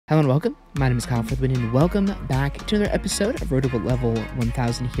Hello and welcome, my name is Kyle FtW and welcome back to another episode of Road to Level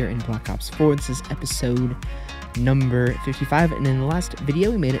 1000 here in Black Ops 4. This is episode number 55, and in the last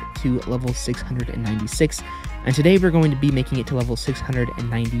video we made it to level 696, and today we're going to be making it to level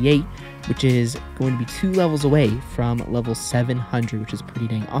 698, which is going to be 2 levels away from level 700, which is pretty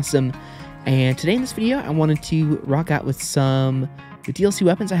dang awesome. And today in this video I wanted to rock out with some the DLC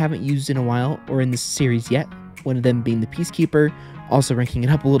weapons I haven't used in a while or in this series yet, one of them being the Peacekeeper, also ranking it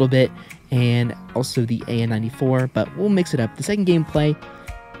up a little bit, and also the AN94, but we'll mix it up. The second gameplay,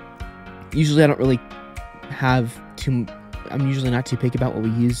 usually I don't really have too, I'm usually not too picky about what we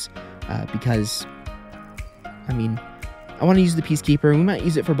use, because, I mean, I want to use the Peacekeeper. We might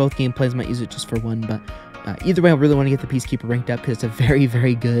use it for both gameplays, might use it just for one, but either way, I really want to get the Peacekeeper ranked up because it's a very,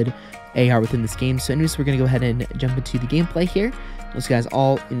 very good AR within this game. So anyways, we're going to go ahead and jump into the gameplay here. Those guys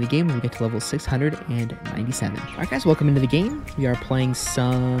all in the game when we get to level 697. Alright guys, welcome into the game. We are playing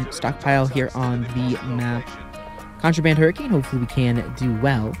some stockpile here on the map Contraband Hurricane. Hopefully we can do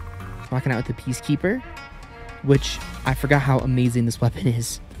well. Rocking out with the Peacekeeper, which I forgot how amazing this weapon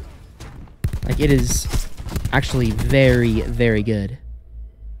is. Like, it is actually very, very good.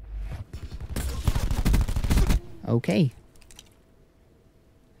 Okay.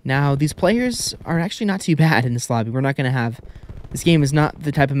 Now, these players are actually not too bad in this lobby. We're not going to have... This game is not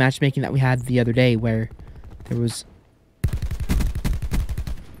the type of matchmaking that we had the other day where there was...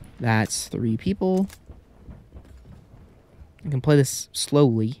 That's 3 people. I can play this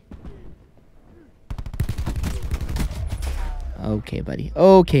slowly. Okay, buddy.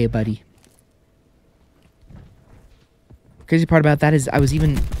 Okay, buddy. Crazy part about that is I was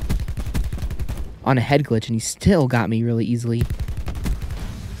even on a head glitch and he still got me really easily.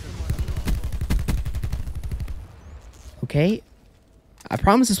 Okay. I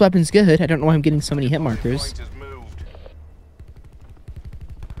promise this weapon's good. I don't know why I'm getting so many hit markers.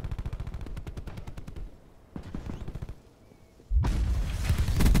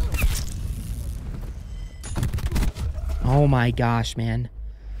 Oh my gosh, man.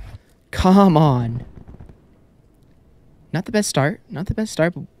 Come on. Not the best start. Not the best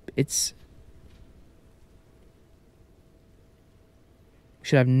start, but it's... We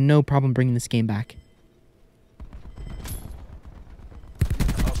should have no problem bringing this game back.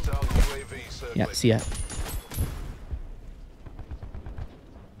 Yeah, see ya.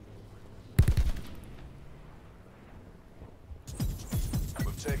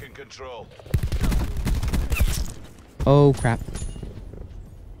 We've taken control. Oh, crap.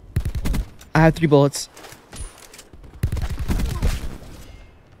 I have 3 bullets.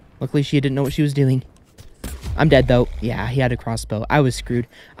 Luckily, she didn't know what she was doing. I'm dead, though. Yeah, he had a crossbow. I was screwed.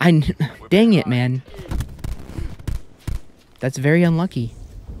 Dang it, man. That's very unlucky.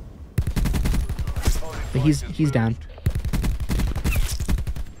 But he's down.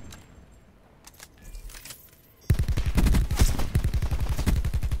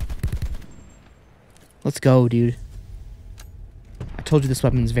 Let's go, dude. I told you this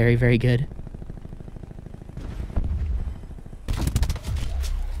weapon's very, very good.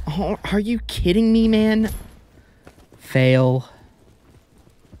 Oh, are you kidding me, man? Fail.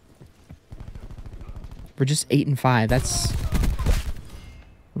 We're just 8 and 5. That's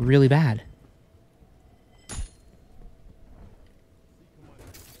really bad.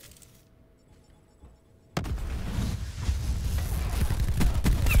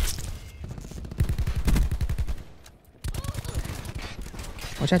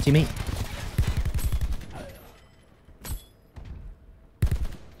 Watch out, teammate.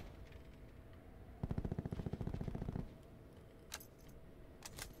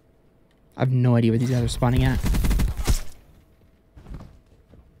 I have no idea where these guys are spawning at.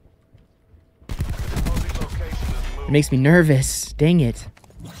 It makes me nervous. Dang it.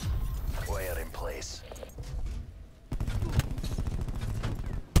 Player in place.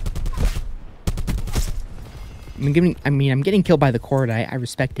 I'm getting killed by the cordite. I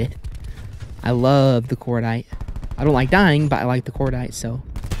respect it. I love the cordite. I don't like dying, but I like the cordite, so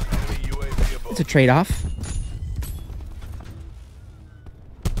it's a trade-off.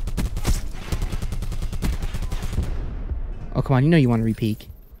 Oh, come on. You know you want to re-peek.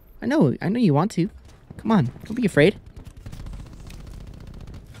 I know you want to. Come on. Don't be afraid.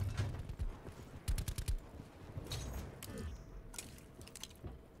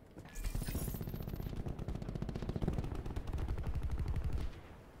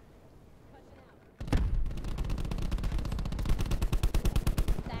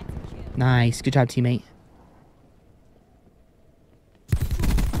 Nice. Good job, teammate.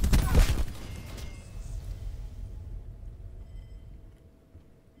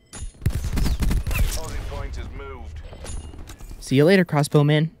 See you later,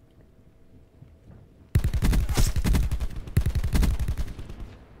 crossbowman.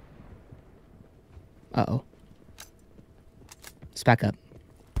 Uh-oh. Let's back up.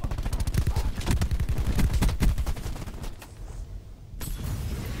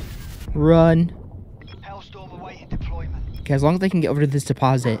 Run. Okay, as long as they can get over to this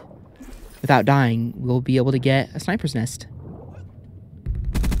deposit without dying, we'll be able to get a sniper's nest.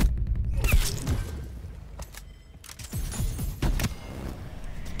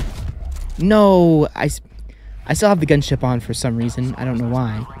 No, I still have the gunship on for some reason. I don't know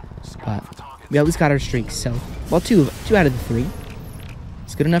why, but we at least got our streaks. So, well, two out of the 3.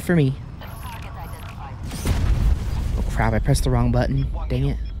 It's good enough for me. Oh crap! I pressed the wrong button. Dang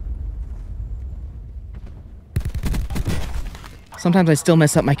it. Sometimes I still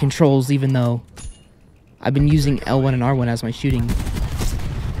mess up my controls, even though I've been using L1 and R1 as my shooting.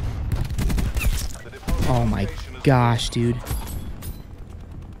 Oh my gosh, dude.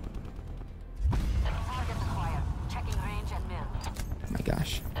 Oh my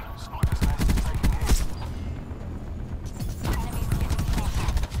gosh.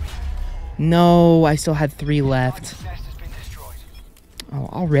 No, I still had 3 left. Oh,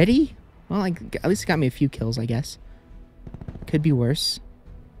 already? Well, at least it got me a few kills, I guess. Could be worse.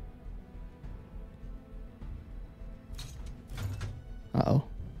 Uh-oh.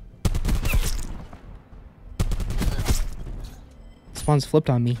 Spawn's flipped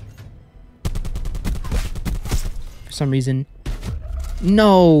on me. For some reason.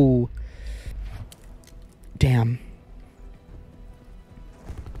 No! Damn.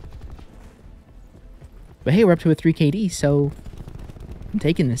 But hey, we're up to a 3 KD, so I'm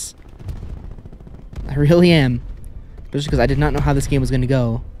taking this. I really am. Just because I did not know how this game was going to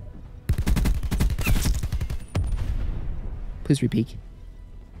go. Please repeat.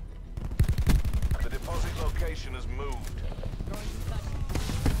 The deposit location has moved.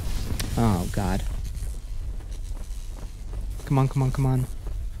 Oh, God. Come on, come on, come on.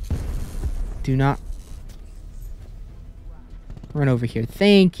 Do not run over here.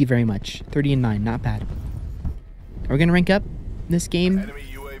 Thank you very much. 30 and 9, not bad. Are we going to rank up this game? Enemy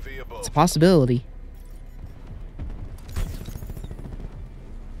UAV above. It's a possibility.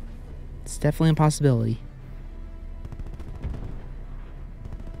 It's definitely a possibility.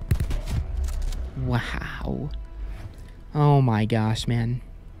 Wow. Oh my gosh, man.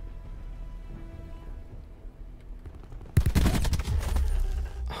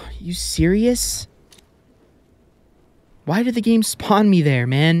 Are you serious? Why did the game spawn me there,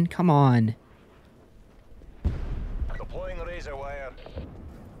 man? Come on. Deploying razor wire.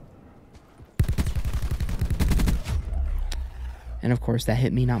 And of course, that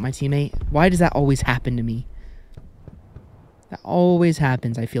hit me, not my teammate. Why does that always happen to me? That always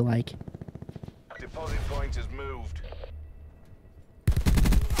happens, I feel like. Deposit point has moved.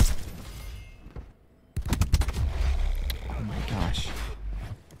 Oh my gosh.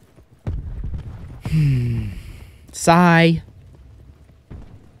 Sigh.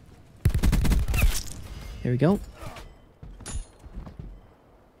 There we go.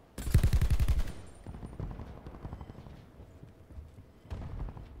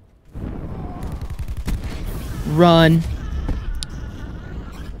 Run.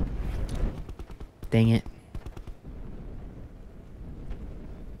 Dang it.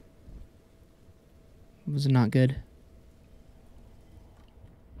 Was it not good?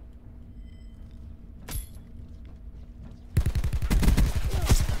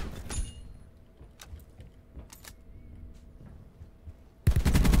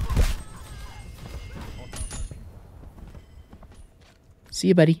 See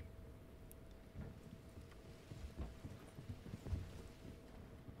you, buddy.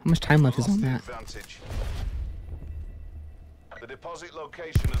 How much time left is on that? Advantage. The deposit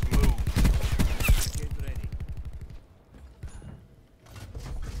location has moved.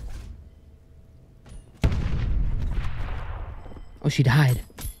 Oh, she died.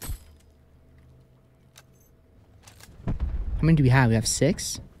 How many do we have? We have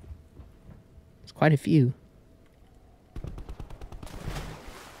 6? It's quite a few.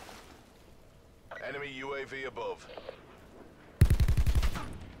 Enemy UAV above.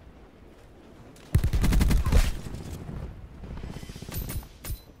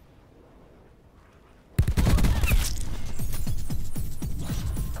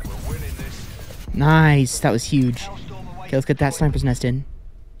 We're winning this. Nice. That was huge. Okay, let's get that sniper's nest in.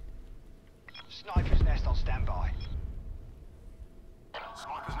 Sniper's nest on standby.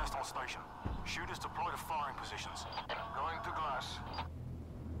 Sniper's nest on station. Shooters deploy to firing positions. Going to glass.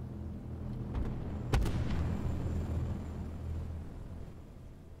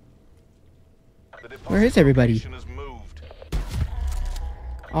 The deposit Where is everybody? location has moved.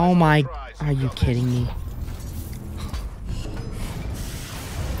 Oh my... Are you kidding me?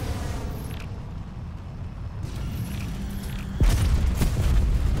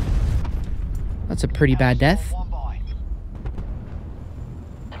 That's a pretty bad death. One by.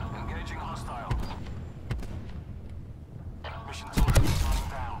 Engaging hostile. Mission target running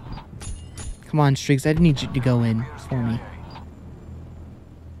down. Come on, Streaks. I need you to go in for me.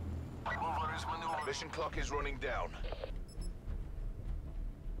 Mover is maneuvering. Mission clock is running down.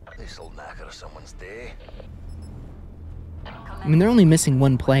 This'll knacker someone's day. I mean, they're only missing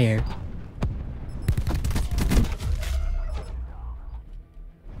one player.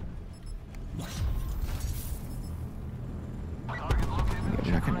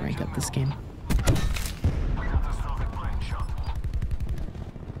 We're not going to rank up this game. Catastrophic brain shot.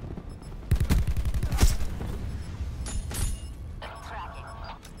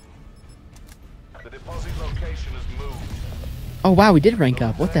 The deposit location has moved. Oh, wow, we did rank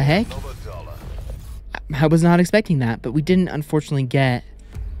up. What the heck? Another $1. I was not expecting that, but we didn't unfortunately get...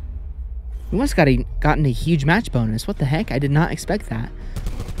 We must have gotten a huge match bonus. What the heck? I did not expect that.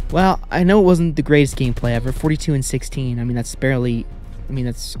 Well, I know it wasn't the greatest gameplay ever. 42 and 16. I mean, that's barely... I mean,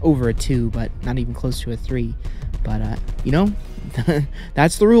 that's over a 2, but not even close to a 3. But, you know,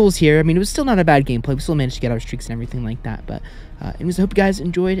 that's the rules here. I mean, it was still not a bad gameplay. We still managed to get our streaks and everything like that. But, anyways, I hope you guys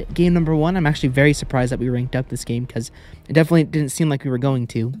enjoyed game number 1. I'm actually very surprised that we ranked up this game because it definitely didn't seem like we were going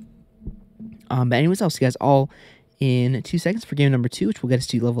to. But anyways, I'll see you guys all in 2 seconds for game number 2, which will get us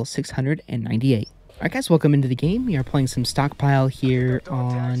to level 698. Alright guys, welcome into the game. We are playing some stockpile here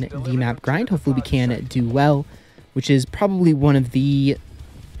on the map grind. Hopefully we can do well, which is probably one of the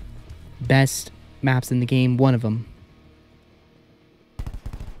best maps in the game. One of them.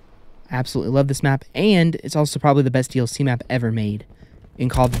 Absolutely love this map, and it's also probably the best DLC map ever made in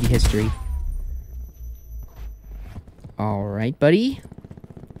Call of Duty history. Alright, buddy.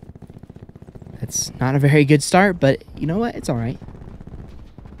 That's not a very good start, but you know what? It's alright.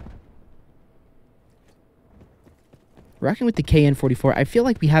 Rocking with the KN-44. I feel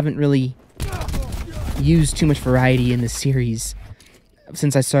like we haven't really used too much variety in this series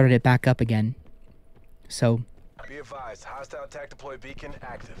since I started it back up again. So, Be advised, hostile attack deploy beacon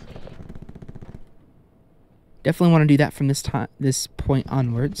active. definitely want to do that from this point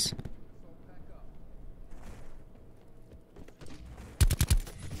onwards.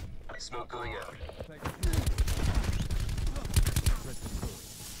 Smoke going out.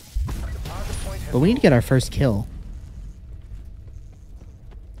 But we need to get our first kill.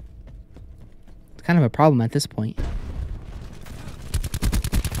 It's kind of a problem at this point.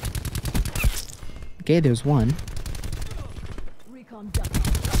 Okay, there's one.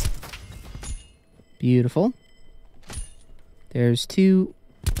 Beautiful. There's 2.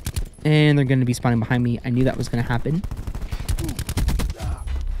 And they're going to be spawning behind me. I knew that was going to happen.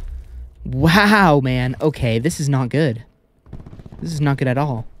 Wow, man. Okay, this is not good. This is not good at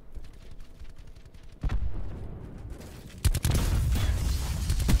all.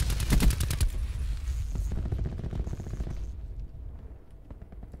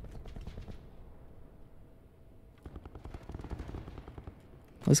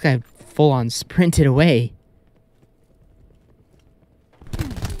 This guy full-on sprinted away.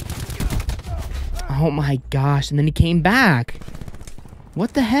 Oh my gosh, and then he came back.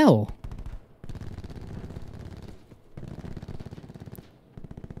 What the hell?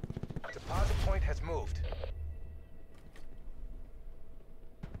 Deposit point has moved.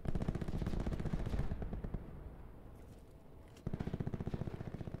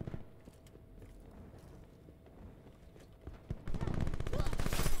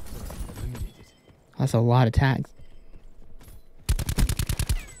 That's a lot of tags.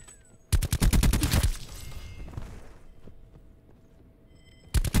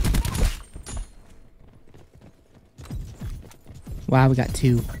 Wow, we got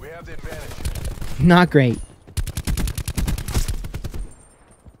 2. We have the advantage. Not great.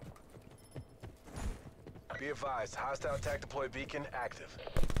 Be advised, hostile attack deploy beacon active.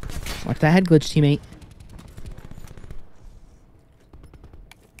 Watch that head glitch, teammate.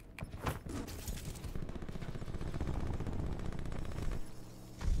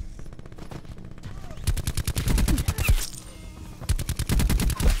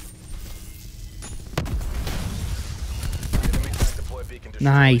 Enemy attack deploy beacon destroyed.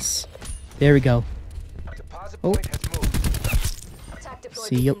 Nice. There we go. Deposit Oh. point has moved.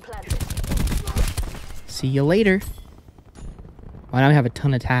 See you. See you later. Well, now we have a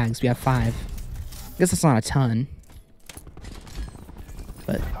ton of tags. We have 5. I guess that's not a ton.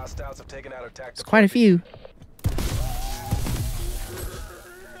 But Hostiles have taken out attack it's quite a few.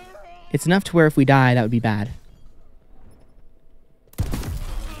 It's enough to where if we die, that would be bad.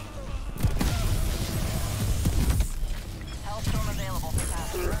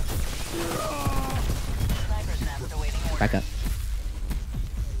 Back up.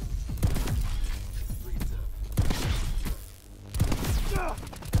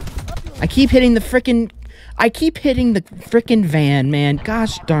 I keep hitting the frickin' van, man.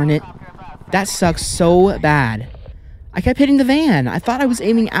 Gosh darn it. That sucks so bad. I kept hitting the van. I thought I was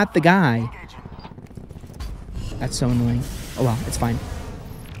aiming at the guy. That's so annoying. Oh well, it's fine.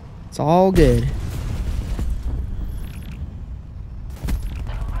 It's all good.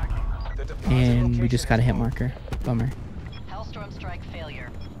 And we just got a hit marker. Bummer. Hellstorm strike failure.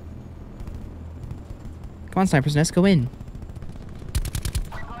 Come on, snipers, let's go in. Be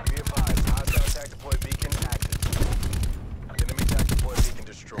advised, hostile attack deploy beacon active. Enemy attack deploy beacon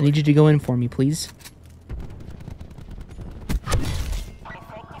destroyed. I need you to go in for me, please.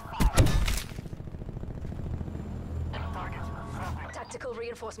 Tactical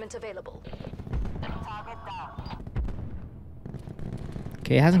reinforcement available.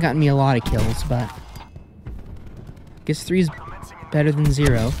 Okay, it hasn't gotten me a lot of kills, but I guess 3 is better than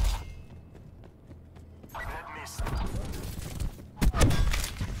 0.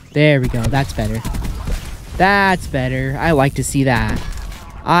 There we go. That's better. That's better. I like to see that.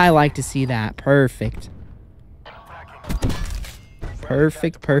 I like to see that. Perfect.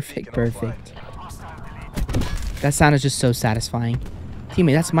 Perfect, perfect, perfect. That sound is just so satisfying.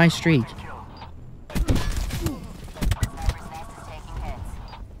 Teammate, that's my streak.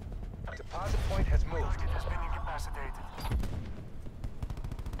 Deposit point has moved. Has been incapacitated.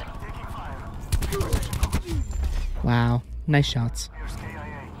 Taking fire. Wow. Nice shots. Here's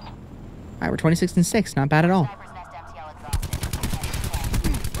KIA. Alright, we're 26 and 6. Not bad at all.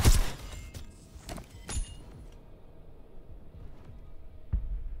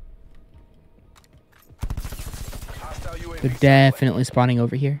 Hostile UAV. They're definitely spawning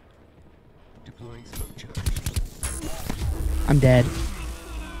over here. I'm dead.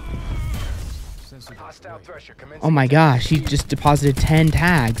 Hostile thresher commencing. Oh my gosh, he just deposited 10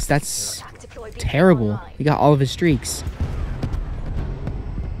 tags. That's terrible. He got all of his streaks.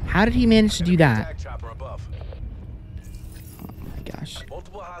 How did he manage to do that? Attack chopper above. Oh my gosh.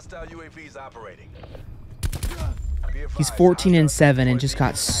 Multiple hostile UAVs operating. He's 14 and 7 and just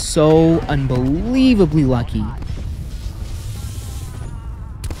got so unbelievably lucky.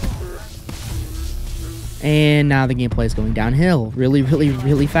 And now the gameplay is going downhill really, really,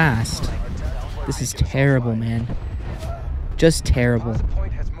 really fast. This is terrible, man. Just terrible.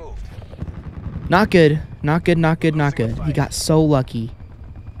 Point has moved. Not good. Not good, not good, not good. He got so lucky.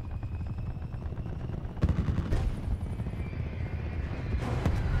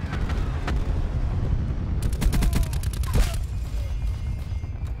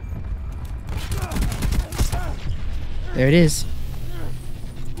 There it is.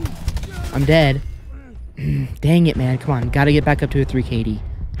 I'm dead. Dang it, man. Come on. Gotta get back up to a 3 KD.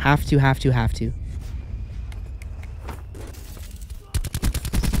 Have to, have to, have to.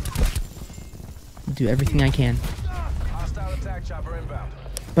 Do everything I can. Hostile attack chopper inbound.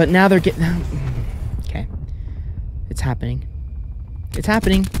 But now they're getting... Okay. It's happening. It's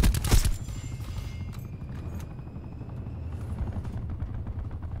happening.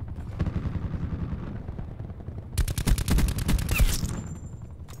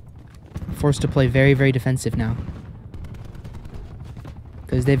 Forced to play very, very defensive now.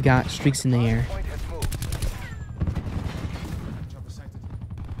 Because they've got streaks in the air. Point has moved.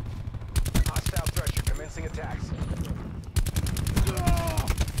 Hostile thresher commencing attacks.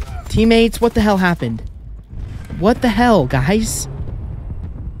 Teammates, what the hell happened? What the hell, guys?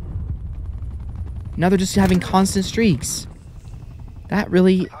 Now they're just having constant streaks. That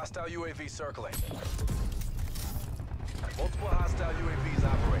really... Hostile UAV circling. Multiple hostile UAVs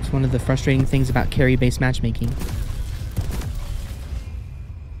operating. It's one of the frustrating things about carry-based matchmaking.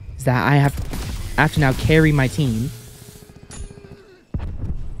 Is that I have to now carry my team.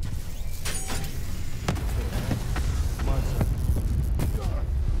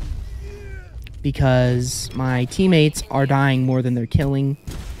 Because my teammates are dying more than they're killing,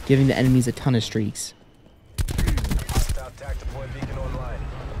 giving the enemies a ton of streaks. Hostile attack deploy beacon online.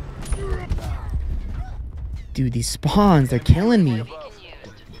 Dude, these spawns, they're killing me.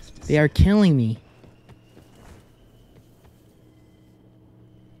 They are killing me.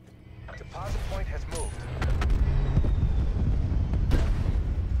 Deposit point has moved.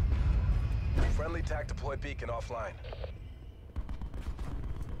 Friendly attack deploy beacon offline.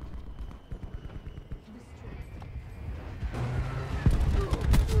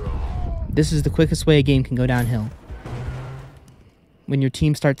 This is the quickest way a game can go downhill. When your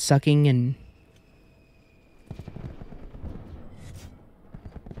team starts sucking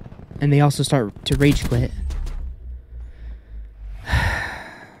and they also start to rage quit.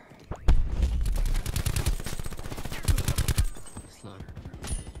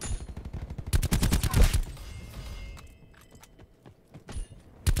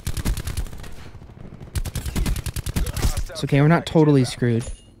 It's okay, we're not totally screwed.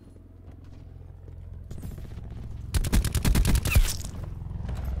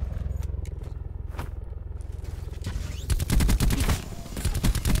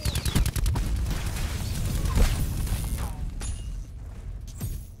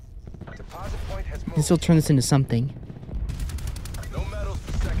 Deposit point has We can moved. still turn this into something. No medals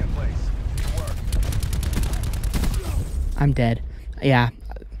for second place. Good work. I'm dead. Yeah.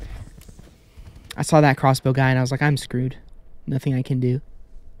 I saw that crossbow guy and I was like, I'm screwed. Nothing I can do.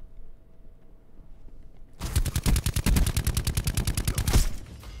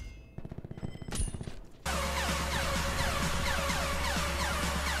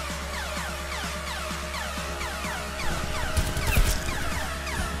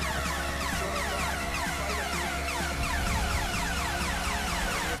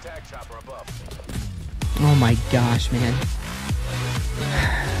 Attack chopper above. Oh my gosh, man.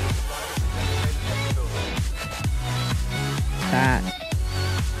 That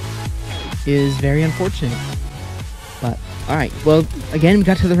is very unfortunate. But, alright. Well, again, we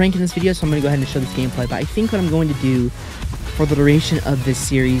got to the rank in this video, so I'm going to go ahead and show this gameplay. But I think what I'm going to do for the duration of this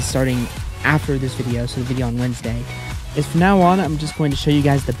series, starting after this video, so the video on Wednesday, is from now on, I'm just going to show you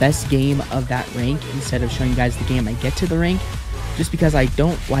guys the best game of that rank instead of showing you guys the game I get to the rank. Just because I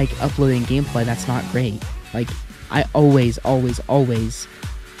don't like uploading gameplay that's not great. Like, I always,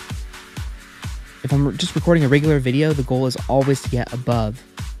 if I'm just recording a regular video, the goal is always to get above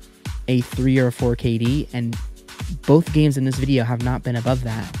a 3 or a 4 KD, and both games in this video have not been above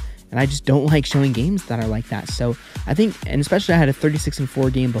that. And I just don't like showing games that are like that. So I think, and especially I had a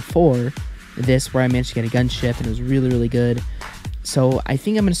 36-4 game before this where I managed to get a gunship and it was really, really good. So I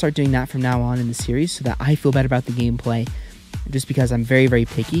think I'm going to start doing that from now on in the series so that I feel better about the gameplay. Just because I'm very, very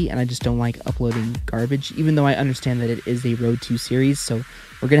picky and I just don't like uploading garbage, even though I understand that it is a Road 2 series, so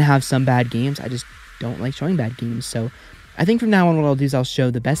we're going to have some bad games. I just don't like showing bad games. So I think from now on what I'll do is I'll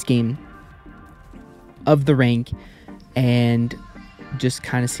show the best game of the rank and just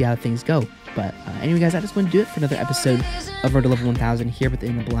kind of see how things go. But anyway, guys, that is going to do it for another episode of Road to Level 1000 here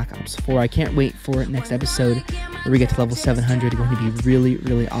within the Black Ops 4. I can't wait for next episode where we get to level 700. It's going to be really,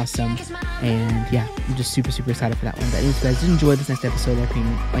 really awesome. And yeah, I'm just super, super excited for that one. But anyways, if you guys did enjoy this next episode, like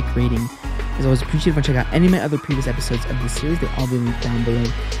rating, as always, appreciate if you check out any of my other previous episodes of this series. They'll all be linked down below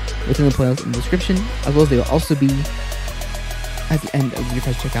within the playlist in the description, as well as they will also be at the end of the video for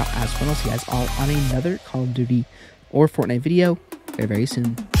you to check out as well. I'll see you guys all on another Call of Duty or Fortnite video very, very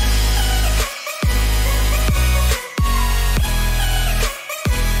soon.